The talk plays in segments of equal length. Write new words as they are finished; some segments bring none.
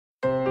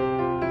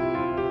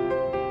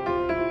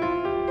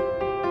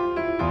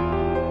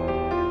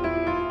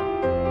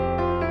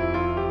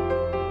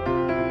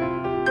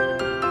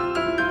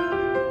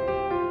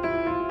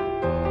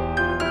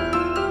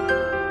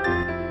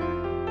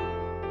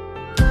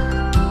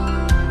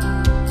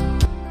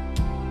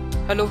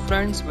Hello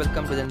friends,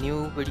 welcome to the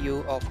new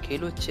video of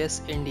Khelo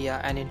Chess India,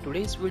 and in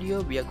today's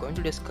video we are going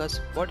to discuss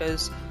what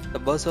is the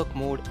Berserk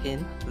mode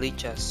in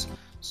LiChess.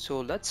 So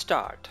let's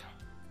start.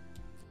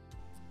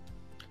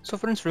 So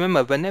friends,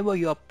 remember, whenever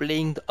you are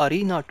playing the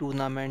arena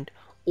tournament,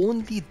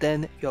 only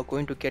then you are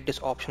going to get this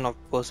option of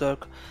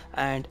Berserk.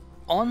 And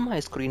on my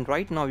screen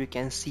right now you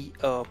can see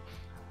a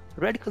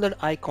red colored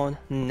icon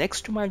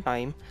next to my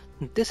time.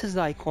 This is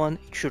the icon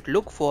you should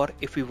look for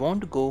if you want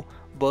to go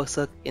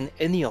Berserk in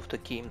any of the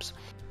games.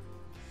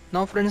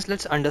 Now friends,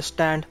 let's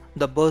understand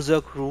the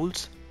Berserk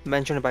rules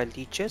mentioned by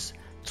LiChess.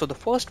 So the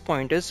first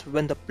point is,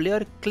 when the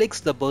player clicks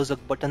the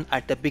Berserk button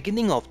at the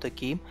beginning of the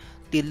game,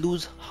 they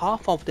lose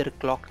half of their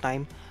clock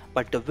time,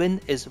 but the win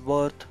is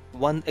worth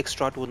 1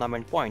 extra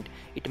tournament point.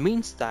 It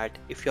means that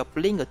if you are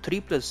playing a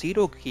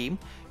 3+0 game,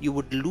 you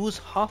would lose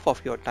half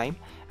of your time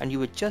and you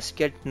would just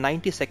get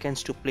 90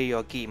 seconds to play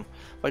your game.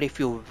 But if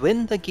you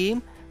win the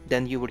game,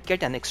 then you would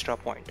get an extra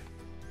point.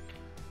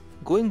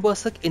 Going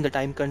Berserk in the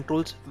time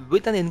controls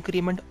with an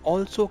increment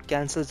also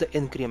cancels the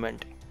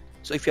increment.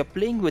 So if you're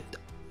playing with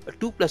a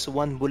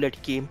 2+1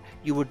 bullet game,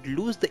 you would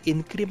lose the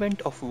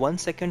increment of 1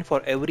 second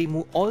for every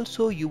move.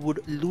 Also, you would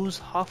lose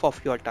half of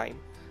your time.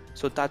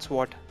 So that's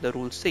what the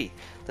rules say.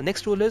 The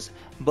next rule is,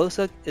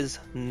 Berserk is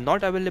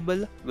not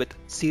available with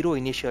 0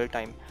 initial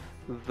time.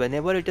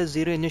 Whenever it is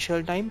 0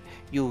 initial time,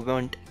 you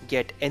won't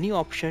get any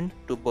option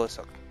to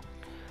Berserk.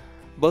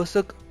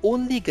 Berserk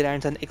only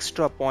grants an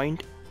extra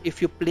point if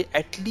you play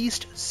at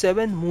least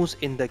 7 moves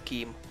in the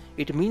game.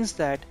 It means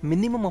that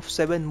minimum of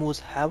 7 moves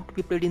have to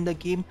be played in the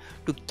game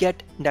to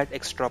get that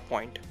extra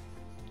point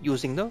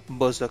using the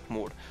Berserk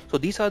mode. So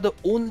these are the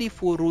only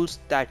 4 rules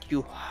that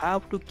you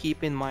have to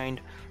keep in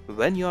mind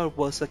when you are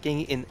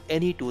Berserking in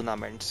any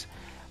tournaments.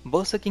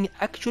 Berserking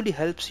actually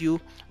helps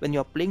you when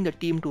you're playing the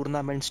team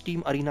tournaments,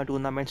 team arena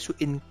tournaments, to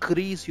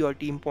increase your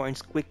team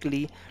points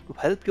quickly, to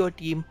help your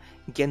team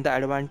gain the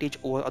advantage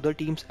over other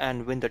teams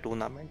and win the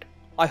tournament.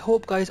 I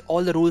hope guys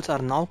all the rules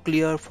are now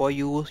clear for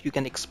you. You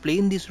can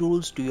explain these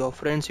rules to your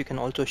friends. You can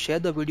also share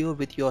the video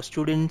with your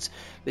students,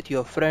 with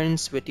your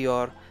friends, with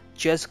your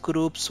chess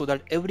groups, so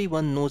that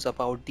everyone knows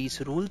about these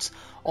rules.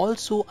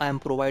 Also, I am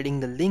providing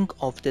the link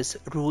of these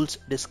rules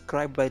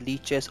described by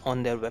LiChess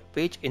on their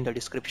webpage in the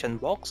description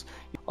box.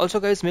 Also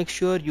guys, make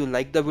sure you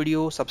like the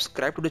video,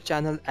 subscribe to the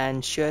channel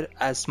and share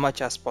as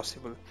much as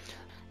possible.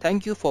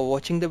 Thank you for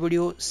watching the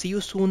video. See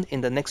you soon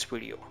in the next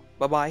video.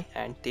 Bye bye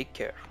and take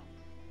care.